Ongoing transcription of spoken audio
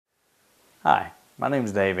Hi, my name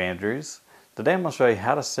is Dave Andrews. Today I'm going to show you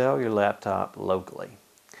how to sell your laptop locally.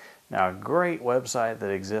 Now, a great website that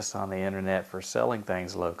exists on the internet for selling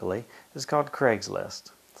things locally is called Craigslist.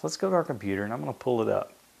 So let's go to our computer and I'm going to pull it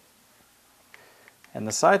up. And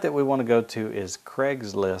the site that we want to go to is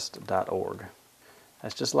Craigslist.org.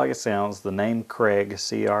 That's just like it sounds. The name Craig,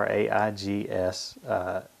 C-R-A-I-G-S,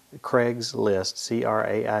 Craigslist,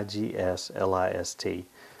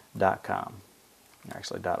 C-R-A-I-G-S-L-I-S-T.com.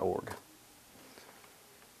 Actually, .org.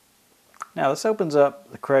 Now this opens up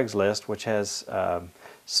the Craigslist, which has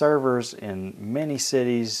servers in many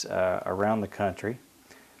cities around the country.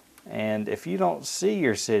 And if you don't see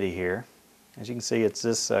your city here, as you can see, it's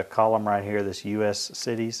this column right here, this U.S.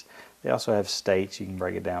 cities. They also have states. You can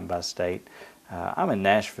break it down by state. I'm in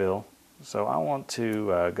Nashville, so I want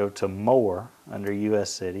to go to More under U.S.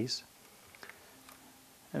 cities.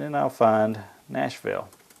 And then I'll find Nashville.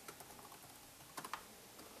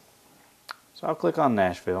 So I'll click on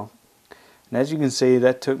Nashville. And as you can see,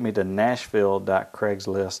 that took me to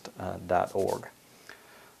nashville.craigslist.org.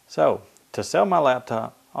 So, to sell my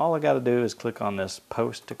laptop, all I got to do is click on this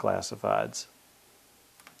Post to Classifieds.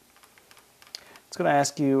 It's going to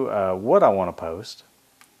ask you what I want to post.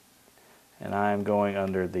 And I am going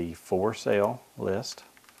under the For Sale list.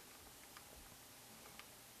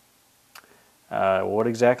 What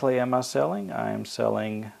exactly am I selling? I am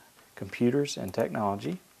selling computers and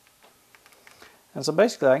technology. And so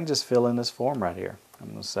basically I can just fill in this form right here. I'm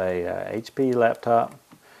going to say HP laptop.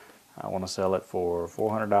 I want to sell it for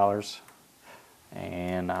 $400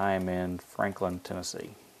 and I am in Franklin, Tennessee,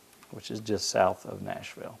 which is just south of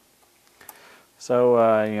Nashville.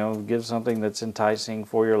 So give something that's enticing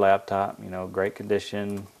for your laptop, great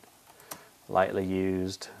condition, lightly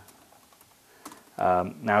used.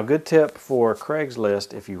 Now a good tip for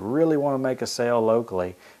Craigslist if you really want to make a sale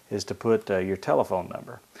locally is to put your telephone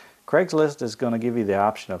number. Craigslist is going to give you the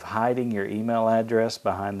option of hiding your email address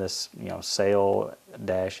behind this, sale-xxxx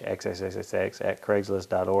at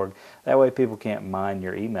Craigslist.org. That way people can't mine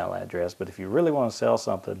your email address. But if you really want to sell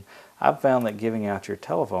something, I've found that giving out your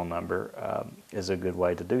telephone number is a good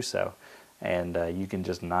way to do so. And you can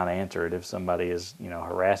just not answer it if somebody is,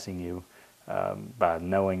 harassing you by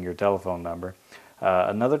knowing your telephone number.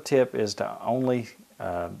 Another tip is to only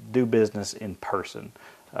do business in person.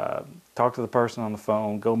 Talk to the person on the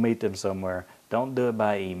phone, go meet them somewhere. Don't do it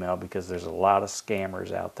by email because there's a lot of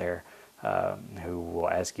scammers out there who will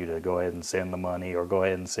ask you to go ahead and send the money or go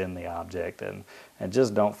ahead and send the object, and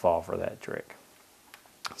just don't fall for that trick.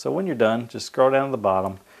 So when you're done, just scroll down to the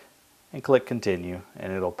bottom and click continue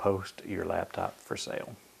and it'll post your laptop for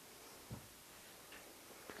sale.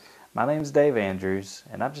 My name is Dave Andrews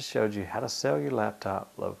and I've just showed you how to sell your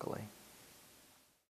laptop locally.